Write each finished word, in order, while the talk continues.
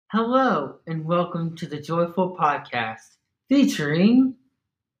Hello, and welcome to the Joyful Podcast featuring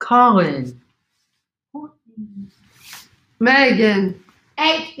Colin, Megan,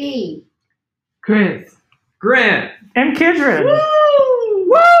 HB. Chris, Grant. And Kidron. Woo! Woo!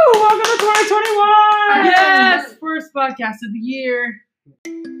 Welcome to 2021! Yes! First podcast of the year.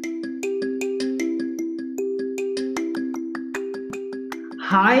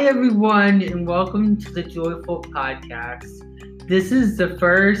 Hi, everyone, and welcome to the Joyful Podcast. This is the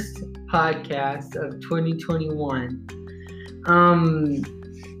first podcast of 2021.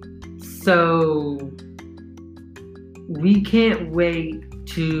 So we can't wait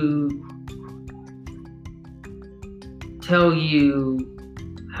to tell you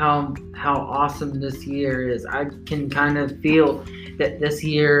how awesome this year is. I can kind of feel that this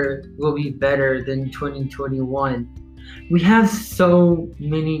year will be better than 2021. We have so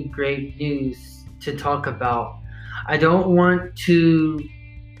many great news to talk about. I don't want to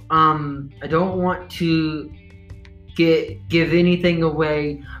give anything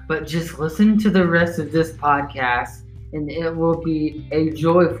away, but just listen to the rest of this podcast and it will be a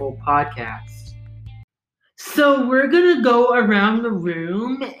joyful podcast. So we're going to go around the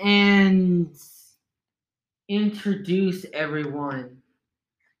room and introduce everyone.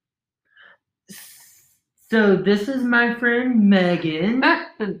 So this is my friend Megan.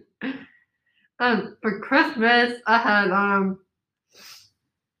 For Christmas, I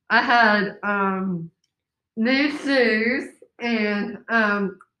had new shoes, and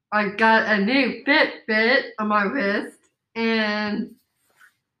I got a new Fitbit on my wrist, and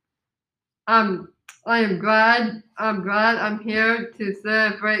I'm glad I'm here to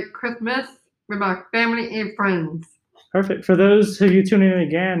celebrate Christmas with my family and friends. Perfect. For those of you tuning in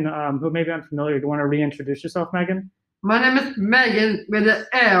again who may be unfamiliar, do you want to reintroduce yourself, Megan? My name is Megan with an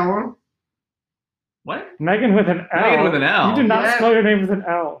L. What? Megan with an L. Megan with an L. You do not Yeah. spell your name with an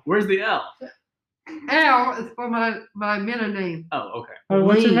L. Where's the L? L is for my middle name. Oh, okay. Oh,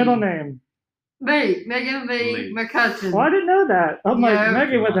 what's your Lee. middle name? Lee, Megan Lee Lee. McCutcheon. Well, I didn't know that. I'm like, Yeah.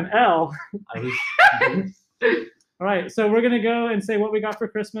 Megan with an L. I was- All right, so we're going to go and say what we got for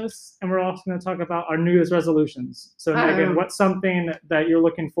Christmas, and we're also going to talk about our New Year's resolutions. So, Megan, what's something that you're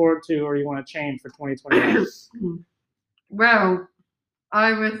looking forward to or you want to change for 2021? Well,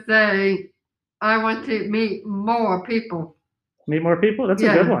 I would say I want to meet more people. Meet more people? That's a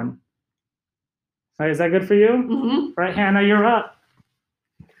Yeah. good one. All right, is that good for you? Mm-hmm. All right, Hannah, you're up.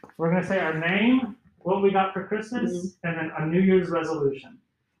 We're going to say our name, what we got for Christmas, and then a New Year's resolution.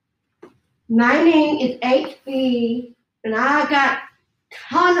 My name is HB, and I got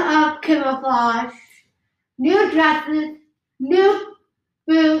ton of camouflage, new dresses, new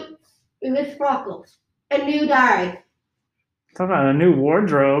boots with sparkles, and new diaries. Talk about a new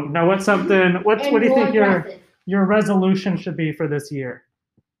wardrobe. Now, what's something? What and do you more think dresses. your resolution should be for this year?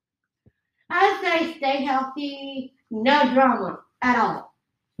 I say stay healthy, no drama at all.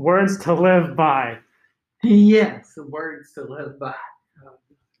 Words to live by. Yes, words to live by.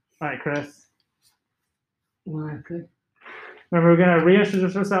 All right, Chris. Okay. Remember, we're going to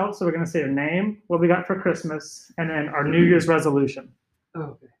reintroduce ourselves. So we're going to say our name, what we got for Christmas, and then our New Year's resolution.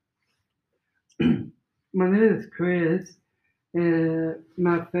 Okay. My name is Chris, and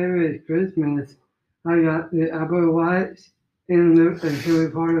my favorite Christmas, I got the Apple Watch and the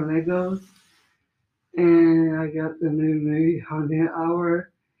Harry Potter Legos, and I got the new movie Haunted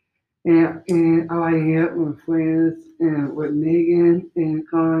Hour, and I like hang out with friends and with Megan and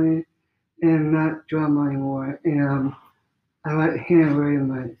Colin, and not drama anymore, and I like him very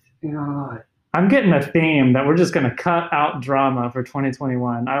much, and I like. I'm getting a theme that we're just going to cut out drama for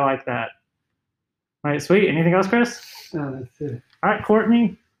 2021. I like that. All right, sweet. Anything else, Chris? That's it. All right,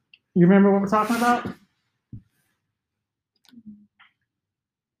 Courtney, you remember what we're talking about?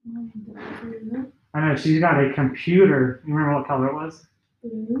 I know, she's got a computer. You remember what color it was?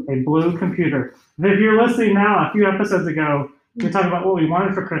 A blue computer. If you're listening now, a few episodes ago, we talked about what we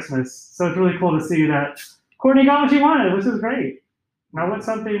wanted for Christmas. So it's really cool to see that Courtney got what she wanted, which is great. Now, what's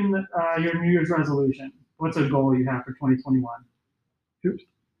something, your New Year's resolution? What's a goal you have for 2021? Oops.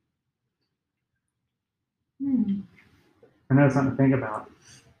 I know it's something to think about.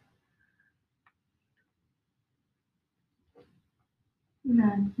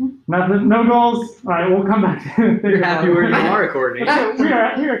 Nothing, no goals. All right, we'll come back to think You're about happy it. where you are, Courtney. we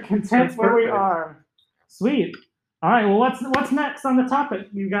are content That's where we perfect. are. Sweet. All right. Well, what's next on the topic,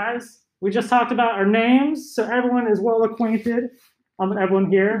 you guys? We just talked about our names, so everyone is well acquainted. Everyone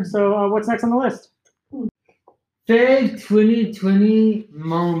here. So, what's next on the list? Big 2020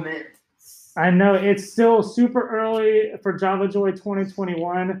 moments. I know it's still super early for Java Joy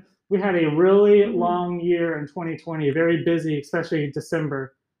 2021. We had a really long year in 2020, very busy, especially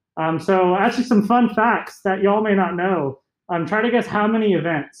December. So actually some fun facts that y'all may not know. Try to guess how many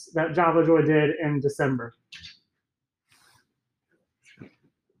events that Java Joy did in December.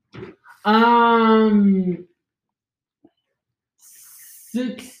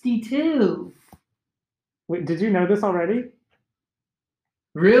 62. Wait, did you know this already?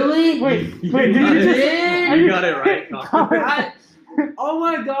 Really? Wait, You did got you it. just? You got it right, Colin. I- oh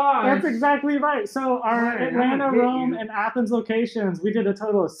my gosh. That's exactly right. So our Alright, I'm Atlanta, gonna get Rome, you. and Athens locations, we did a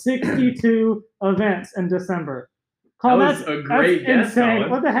total of 62 events in December. That Colin, was a great that's guess, insane. Colin.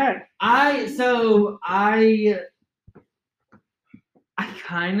 What the heck? I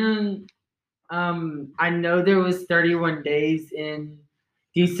kind of I know there was 31 days in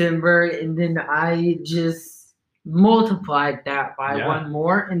December, and then I just multiplied that by Yeah. one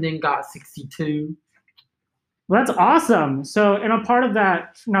more and then got 62. Well, that's awesome. So, and a part of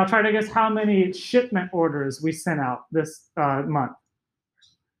that, now try to guess how many shipment orders we sent out this month.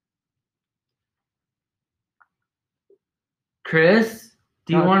 Chris,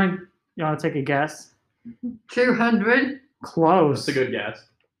 do you Uh, want to? You want to take a guess? 200. Close. That's a good guess.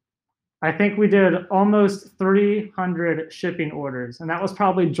 I think we did almost 300 shipping orders, and that was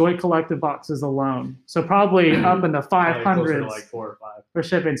probably Joy Collective boxes alone. So probably up in the Probably closer 500s to like 4 or 5. for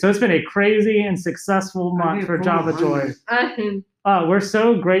shipping. So it's been a crazy and successful I month get for Java Joy. 400. We're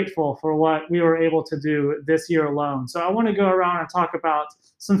so grateful for what we were able to do this year alone. So I want to go around and talk about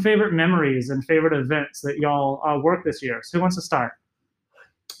some favorite memories and favorite events that y'all worked this year. So who wants to start?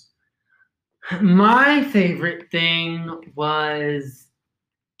 My favorite thing was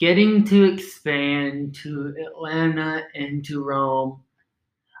getting to expand to Atlanta and to Rome,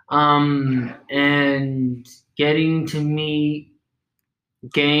 and getting to meet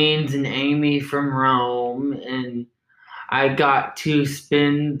Gaines and Amy from Rome, and I got to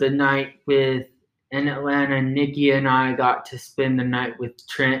spend the night in Atlanta. Nikki and I got to spend the night with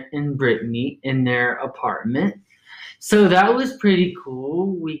Trent and Brittany in their apartment. So that was pretty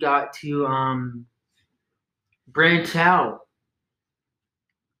cool. We got to branch out.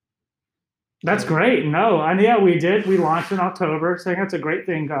 That's great. No, and yeah, we did. We launched in October, so I think that's a great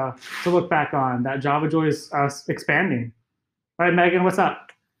thing to look back on. That Java Joy is expanding. All right, Megan, what's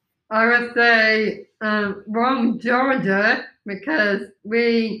up? I would say Rome, Georgia, because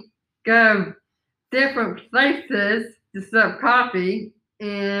we go different places to sell coffee,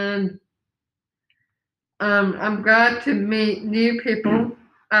 and I'm glad to meet new people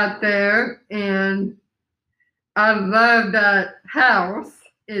out there, and I love that house.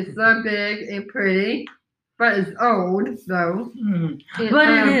 It's so big and pretty, but it's old though. Mm, And, but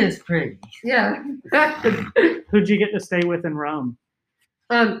it is pretty. Yeah. Who'd you get to stay with in Rome?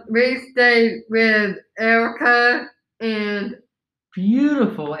 We stayed with Erica and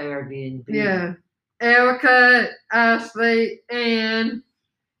Beautiful Airbnb. yeah, Erica, Ashley, and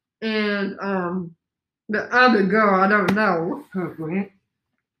the other girl I don't know. Oh, Grant.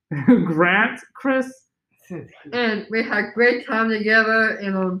 Grant, Chris? And we had great time together,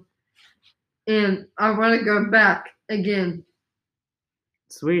 and I want to go back again.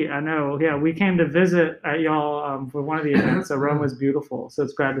 Sweet, I know. Yeah, we came to visit at y'all for one of the events. So Rome was beautiful. So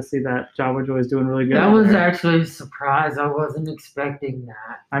it's glad to see that Java Joy is doing really good. That was actually a surprise. I wasn't expecting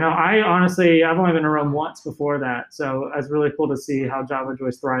that. I know. I've only been to Rome once before that. So it's really cool to see how Java Joy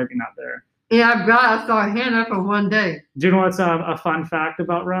is thriving out there. Yeah, I'm glad I saw Hannah for one day. Do you know what's a fun fact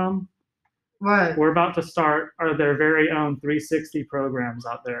about Rome? What? We're about to start their very own 360 programs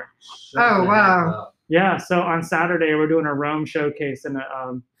out there. Oh, wow. Yeah, so on Saturday we're doing a Rome showcase I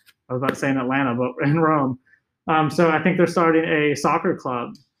was about to say in Atlanta, but in Rome. So I think they're starting a soccer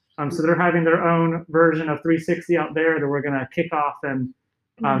club. So they're having their own version of 360 out there that we're going to kick off, and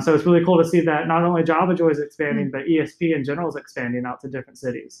so it's really cool to see that not only Java Joy is expanding, but ESP in general is expanding out to different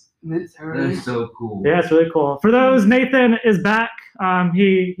cities. That's That's so cool. Yeah, it's really cool. For those, Nathan is back.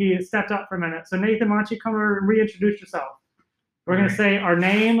 He stepped up for a minute. So Nathan, why don't you come over and reintroduce yourself? We're going to say our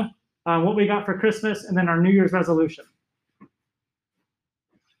name, what we got for Christmas, and then our New Year's resolution.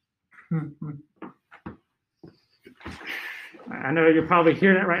 I know you're probably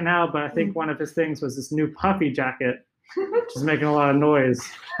hearing it right now, but I think one of his things was this new puffy jacket, which is making a lot of noise.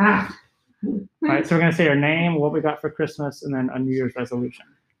 All right, so we're going to say our name, what we got for Christmas, and then a New Year's resolution.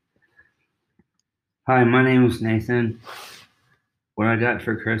 Hi, my name is Nathan. What I got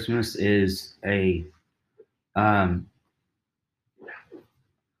for Christmas is a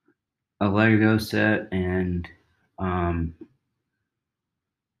Lego set, and I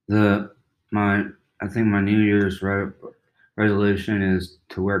think my New Year's resolution is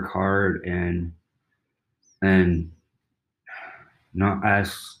to work hard and not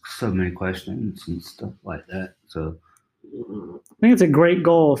ask so many questions and stuff like that. So I think it's a great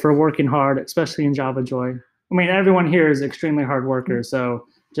goal for working hard, especially in Java Joy. I mean, everyone here is extremely hard workers, so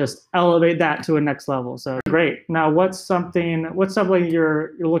just elevate that to a next level. So great. Now, what's something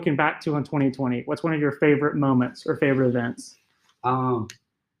you're looking back to in 2020? What's one of your favorite moments or favorite events? My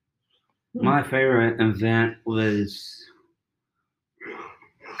favorite event was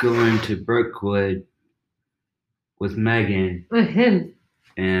going to Brookwood with Megan With him.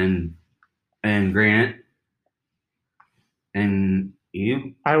 and Grant and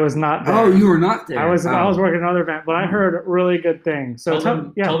you. I was not there. Oh, you were not there. I was Oh. working another event, but I heard really good things. So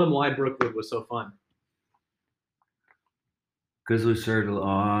Tell them why Brookwood was so fun. Because we served a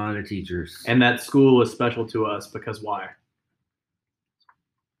lot of teachers. And that school was special to us because why?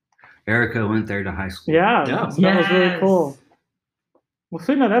 Erica went there to high school. Yeah, Yeah. so that was really Yes. cool. Well,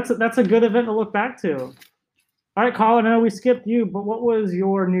 Fina, that's a good event to look back to. All right, Colin, I know we skipped you, but what was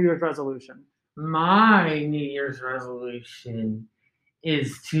your New Year's resolution? My New Year's resolution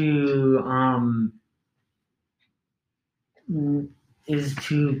is to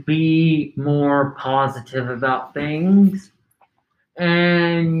be more positive about things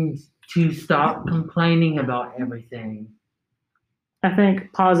and to stop complaining about everything. I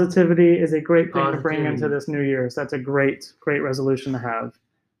think positivity is a great thing to bring Positivity. into this New Year's. That's a great resolution to have.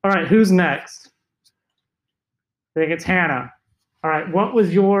 All right, who's next? I think it's Hannah. All right, what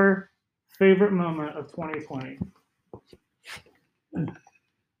was your favorite moment of 2020? You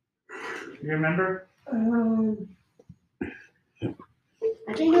remember? I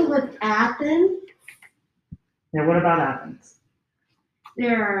think it was Athens. Yeah, what about Athens?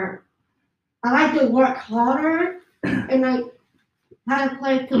 I like to work harder and I have a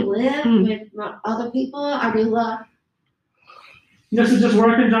place to live with my other people. I really love. This is just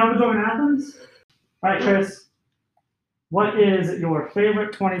working Java Joy in Athens? All right, Chris. What is your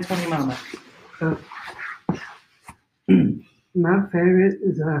favorite 2020 moment? My favorite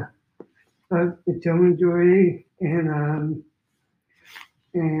is Java Joy and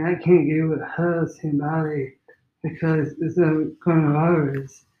I can't get with her somebody because it's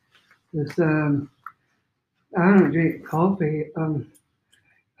coronavirus. It's I don't drink coffee. I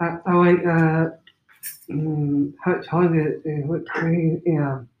like hot chocolate and whipped cream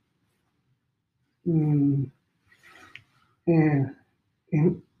and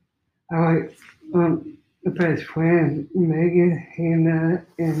I like the best friend Megan, Hannah,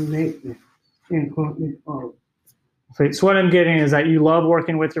 and Nathan and Courtney. Oh, So what I'm getting is that you love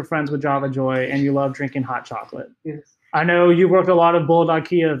working with your friends with Java Joy and you love drinking hot chocolate. yes. I know you worked a lot of Bulldog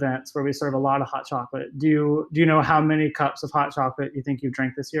Kia events where we serve a lot of hot chocolate. Do you know how many cups of hot chocolate you think you've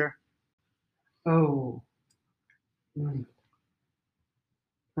drank this year? Oh. I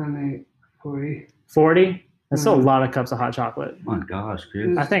mean, 40. 40? That's still a Mhm. lot of cups of hot chocolate. Oh my gosh,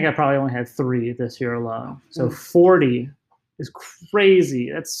 Chris. I think I probably only had 3 this year alone. So 40 is crazy.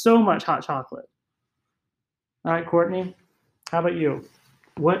 That's so much hot chocolate. All right, Courtney, how about you?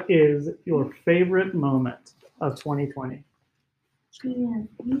 What is your favorite moment of 2020?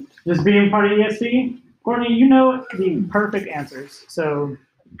 Just being part of ESP? Courtney, you know the perfect answers. So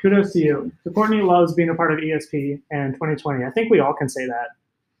kudos to you. So Courtney loves being a part of ESP and 2020. I think we all can say that.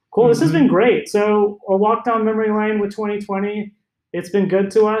 Cool. This has been great. So a walk down memory lane with 2020. It's been good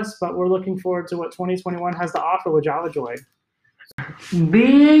to us, but we're looking forward to what 2021 has to offer with Java Joy.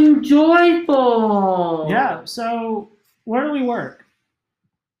 Being joyful. Yeah. So where do we work?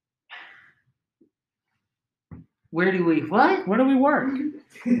 Where do we what? Where do we work?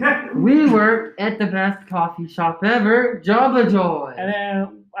 We work at the best coffee shop ever, Java Joy. And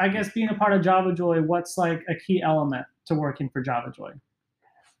then I guess being a part of Java Joy, what's like a key element to working for Java Joy?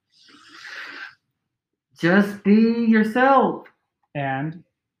 Just be yourself. And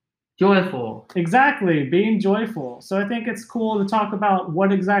Joyful. exactly, being joyful. So I think it's cool to talk about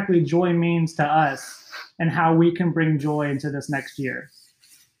what exactly joy means to us and how we can bring joy into this next year.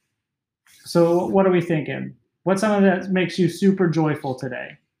 So what are we thinking? What's something that makes you super joyful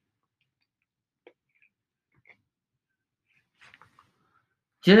today?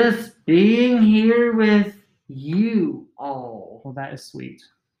 Just being here with you all. Well, that is sweet.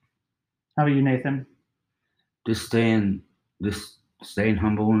 How about you, Nathan? Just staying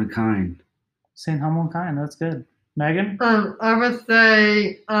humble and kind. Saying humble and kind. That's good. Megan? I would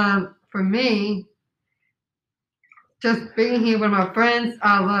say, for me, just being here with my friends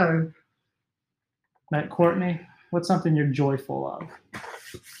I love. That Courtney? What's something you're joyful of?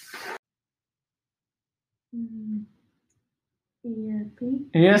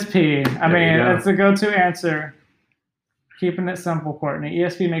 ESP. I There mean, you go. that's a go-to answer. Keeping it simple, Courtney.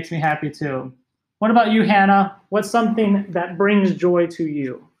 ESP makes me happy too. What about you, Hannah? What's something that brings joy to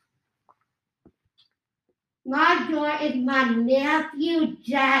you? My joy is my nephew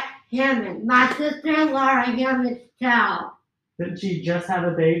Jack Hammond, my sister Laura Hammond's child. Didn't she just have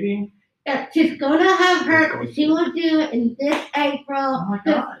a baby? Yeah, she's gonna have her. She will do it in this April. Oh my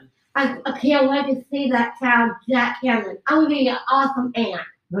God. I can't wait to see that child, Jack Hammond. I'm gonna be an awesome aunt.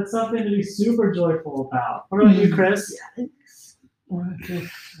 That's something to be super joyful about. What about you, Chris?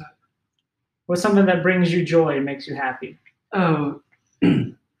 What's something that brings you joy, makes you happy? Oh,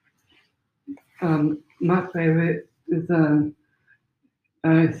 my favorite is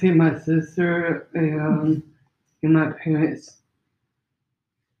I see my sister and my parents,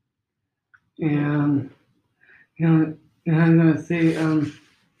 and and I'm gonna see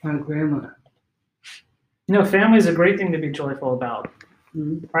my grandma. You know, family is a great thing to be joyful about.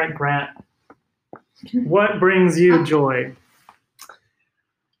 Mhm. All right, Grant. What brings you joy?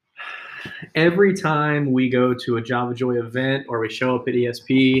 Every time we go to a Java Joy event or we show up at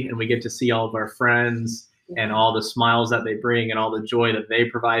ESP and we get to see all of our friends and all the smiles that they bring and all the joy that they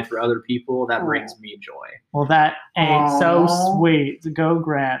provide for other people, that brings me joy. Well, that ain't so Aw. sweet. Go,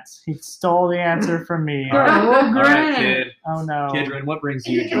 Grant. He stole the answer from me. Oh, All right, Grant. kid. Oh no. Kidron, what brings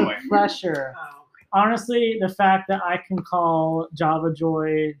you joy? Pressure. Honestly, the fact that I can call Java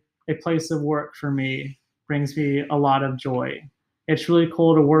Joy a place of work for me brings me a lot of joy. It's really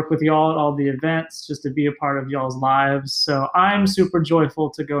cool to work with y'all at all the events, just to be a part of y'all's lives. So I'm super joyful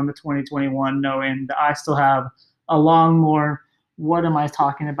to go into 2021 knowing that I still have a long more, what am I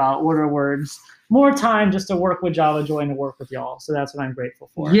talking about? What are words? More time just to work with Java Joy and to work with y'all. So that's what I'm grateful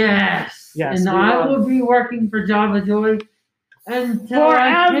for. Yes. Yes, And we I love- will be working for Java Joy until I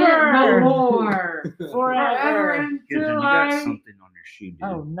can't Forever. no more. Forever. Kidron, you Until got I. something on your shoe, dude.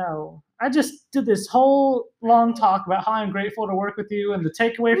 Oh no. I just did this whole long talk about how I'm grateful to work with you, and the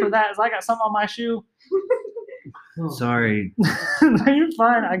takeaway for that is I got something on my shoe. Sorry. No, you're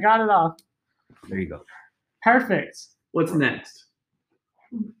fine. I got it off. There you go. Perfect. What's next?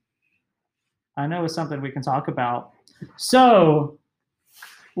 I know it's something we can talk about. So,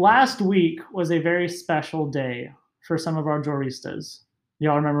 last week was a very special day for some of our Joristas.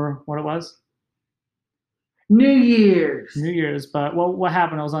 Y'all remember what it was? New Year's. New Year's, but what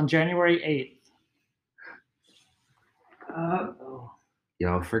happened? It was on January 8th.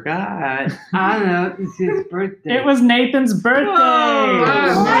 Y'all forgot. I know it's his birthday. It was Nathan's birthday. Oh,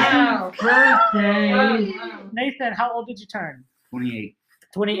 Wow. wow. Birthday. Nathan, how old did you turn? 28.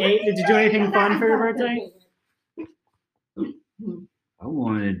 28. Did you do anything fun for your birthday? I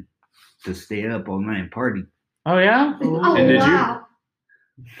wanted to stay up all night and party. Oh yeah. Oh, And did you- wow.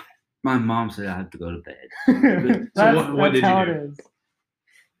 My mom said I have to go to bed. That's, what did you how do? it is.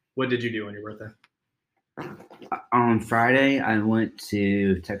 What did you do on your birthday? On Friday, I went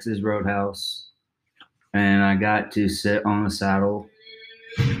to Texas Roadhouse and I got to sit on a saddle.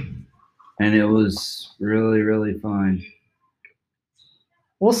 And it was really, really fun.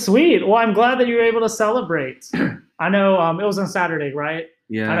 Well, sweet. Well, I'm glad that you were able to celebrate. I know it was on Saturday, right?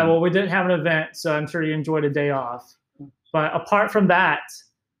 Yeah. I know. Well, we didn't have an event, so I'm sure you enjoyed a day off. But apart from that,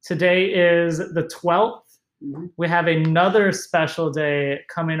 today is the 12th. We have another special day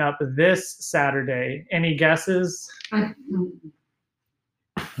coming up this Saturday. Any guesses? All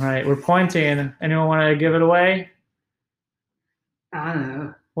right, we're pointing. Anyone want to give it away? I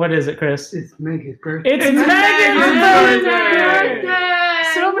know. What is it, Chris? It's Megan's birthday. It's Megan's Megan's birthday! birthday!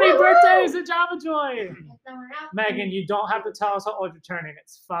 So many birthdays at Java Joy. Someone else. Megan, you don't have to tell us how old you're turning.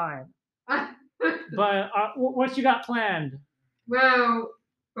 It's fine. But what you got planned? Well,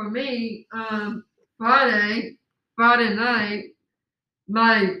 for me, Friday night,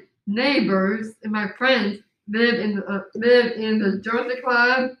 my neighbors and my friends live in the Jersey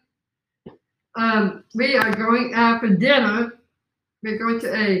Club. We are going out for dinner. We're going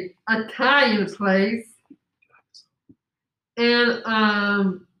to a Italian place,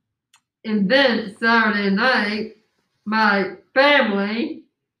 and then Saturday night, my family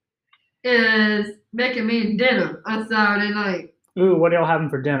is making me dinner on Saturday night. Ooh, what are y'all having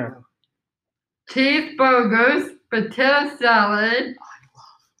for dinner? Cheeseburgers, potato salad,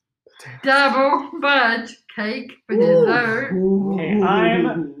 double fudge cake for dessert. Okay,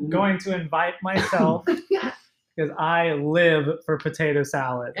 I'm going to invite myself because I live for potato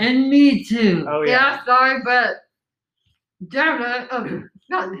salad. And me too. Oh yeah. Yeah, sorry, but Jonah,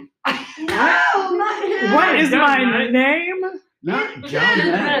 not No, not him. What is my name? Not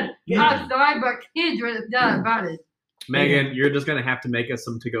Kendra. I'm sorry, but Kendra is not invited. Megan, you're just gonna have to make us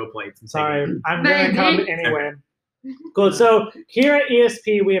some to-go plates. And take Sorry, them. I'm gonna come Maybe. anyway. Good. So here at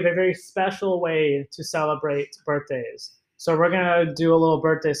ESP, we have a very special way to celebrate birthdays. So we're gonna do a little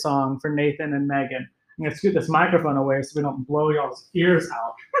birthday song for Nathan and Megan. I'm gonna scoot this microphone away so we don't blow y'all's ears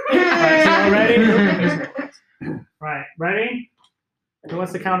out. Alright, so y'all ready? Right, ready? Who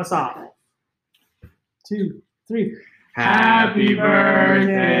wants to count us off? 2, 3. Happy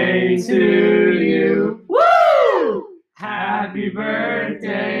birthday to you. Woo! Happy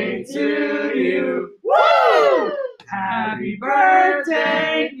birthday to you. Woo! Happy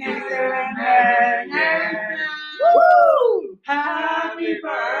birthday, Megan. Woo! Happy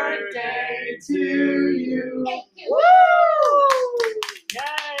birthday to you. Woo!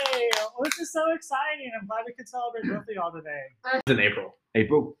 Yay! Well, this is so exciting. I'm glad we could celebrate both of y'all today. It's in April.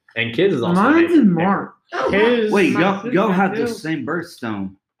 April. And kids is also Mine's April. in March. His, Wait, my y'all have the sister, same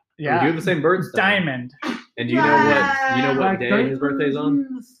birthstone. We do have the same birthstone. Diamond. And do you know what day his birthday's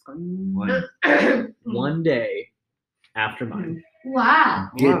on? What? One day after mine. Wow.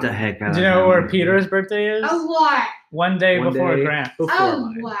 Get the heck out Do of you know where town. Peter's birthday is? A what? One day One before day Grant. Before Oh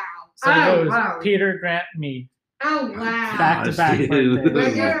mine. wow. So it Oh, goes wow. Peter, Grant, me. Oh wow. Back to back dude. birthdays.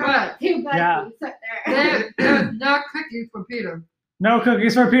 But guess what? Two buddies Yeah. sit there. There's no cookies for Peter. No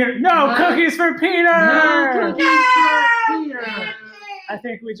cookies for Peter. No No. cookies for Peter. No cookies for Peter. I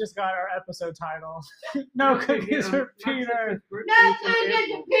think we just got our episode title. No cookies for Peter. No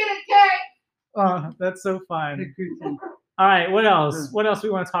cookies for Peter cake. Oh, that's so fun. All right, what else? What else we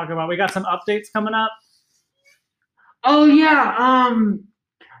want to talk about? We got some updates coming up. Oh yeah.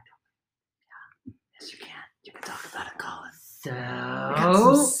 Yes, you can. You can talk about it, Colin. Got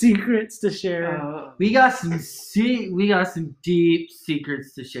some So secrets to share. we got some deep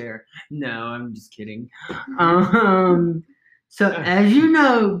secrets to share. No, I'm just kidding. So as you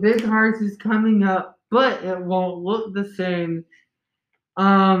know, Big Hearts is coming up, but it won't look the same.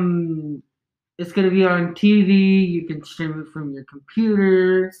 It's gonna be on TV. You can stream it from your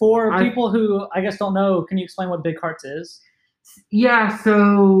computer. For I- people who I guess don't know, can you explain what Big Hearts is? Yeah,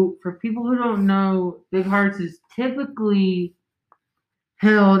 so for people who don't know, Big Hearts is typically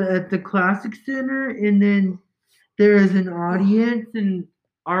held at the Classic Center, and then there is an audience, and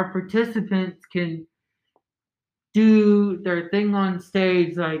our participants can do their thing on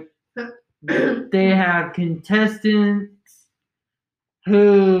stage. Like they have contestants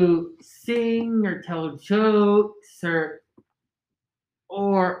who sing or tell jokes,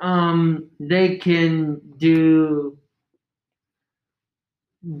 or they can do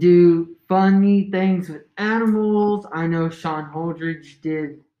funny things with animals. I know Sean Holdridge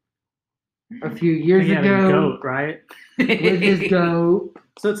did a few years He had a ago goat, right? with his goat.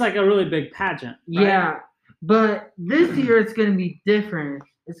 So it's like a really big pageant. Right? Yeah, but this year it's going to be different.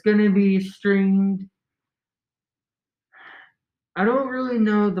 It's going to be streamed. I don't really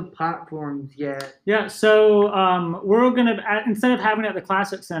know the platforms yet. Yeah, so we're gonna instead of having it at the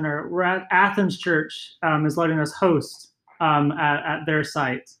Classic Center, we're at Athens Church is letting us host at their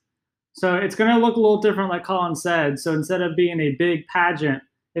site. So it's gonna look a little different, like Colin said. So instead of being a big pageant,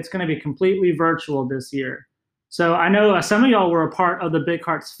 it's gonna be completely virtual this year. So I know some of y'all were a part of the Big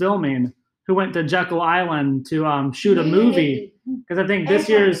Hearts filming, who went to Jekyll Island to shoot a movie. Because I think this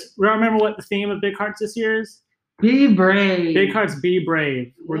year's. Remember what the theme of Big Hearts this year is? Be brave. Big Hearts, be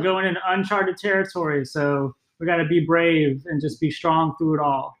brave. We're going into uncharted territory, so we got to be brave and just be strong through it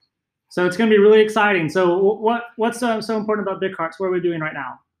all. So it's going to be really exciting. So what's so important about Big Hearts? What are we doing right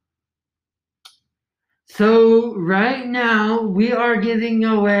now? So right now we are giving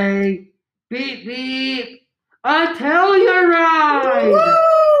away beep beep a Telluride.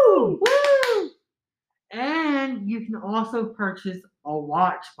 Woo! Woo! And you can also purchase a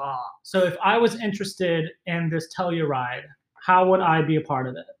watch box. So if I was interested in this Telluride, how would I be a part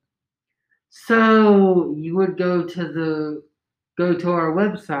of it? So you would go to our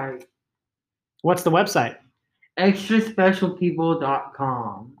website, What's the website?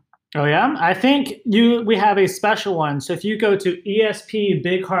 extraspecialpeople.com. Oh yeah, I think we have a special one. So if you go to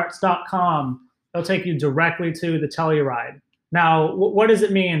espbighearts.com, it'll take you directly to the Telluride. Now, what does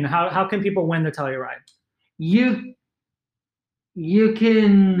it mean? How can people win the Telluride? You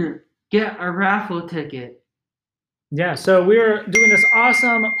can get a raffle ticket. Yeah, so we're doing this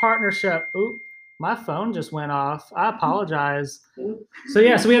awesome partnership. Oop, my phone just went off. I apologize. So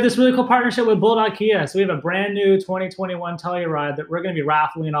yeah, so we have this really cool partnership with Bulldog Kia. So we have a brand new 2021 Telluride that we're going to be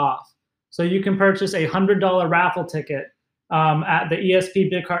raffling off. So you can purchase a $100 raffle ticket at the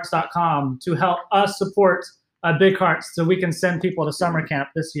espbighearts.com to help us support Big Hearts so we can send people to summer camp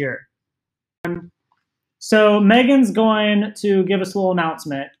this year. So Megan's going to give us a little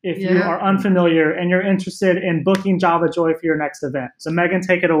announcement if you Yeah. are unfamiliar and you're interested in booking Java Joy for your next event. So Megan,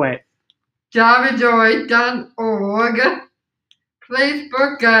 take it away. javajoy.org. Please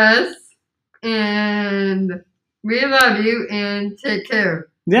book us, and we love you and take care.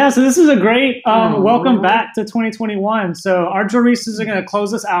 Yeah, so this is a great Aw. welcome back to 2021. So our Joristas are going to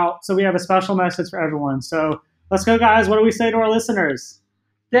close us out. So we have a special message for everyone. So let's go, guys. What do we say to our listeners?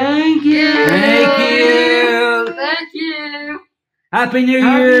 Thank you. Thank you. Thank you. Happy New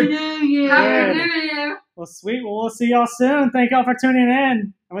Happy Year. New Year. Happy New Year. Well, sweet. Well, we'll see y'all soon. Thank y'all for tuning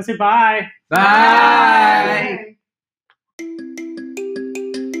in. I'm going to say bye. Bye.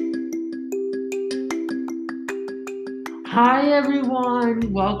 Hi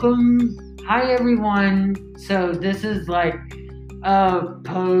everyone, welcome. Hi everyone. So this is like a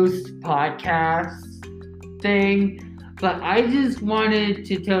post podcast thing, but I just wanted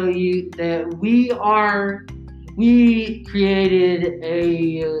to tell you that we created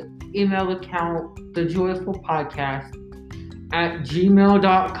a email account, the Joyful Podcast, at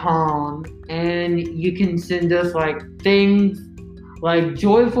gmail.com, and you can send us like things, like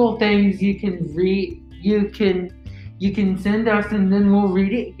joyful things you can read. You can send us, and then we'll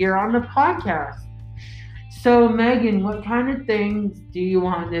read it here on the podcast. So, Megan, what kind of things do you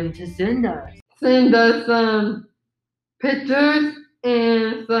want them to send us? Send us some pictures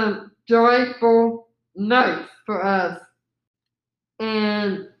and some joyful notes for us.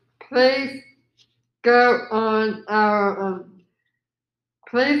 And please go on our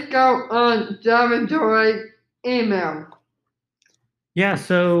Java Joy email. Yeah,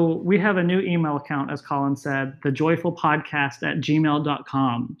 so we have a new email account, as Colin said,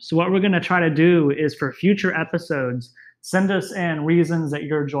 thejoyfulpodcast@gmail.com. So what we're going to try to do is for future episodes, send us in reasons that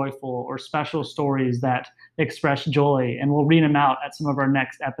you're joyful or special stories that express joy, and we'll read them out at some of our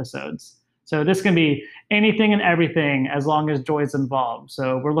next episodes. So this can be anything and everything as long as joy is involved.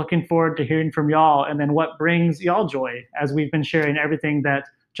 So we're looking forward to hearing from y'all and then what brings y'all joy, as we've been sharing everything that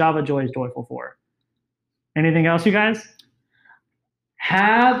Java Joy is joyful for. Anything else, you guys?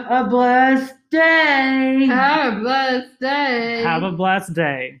 Have a blessed day. Have a blessed day. Have a blessed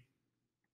day.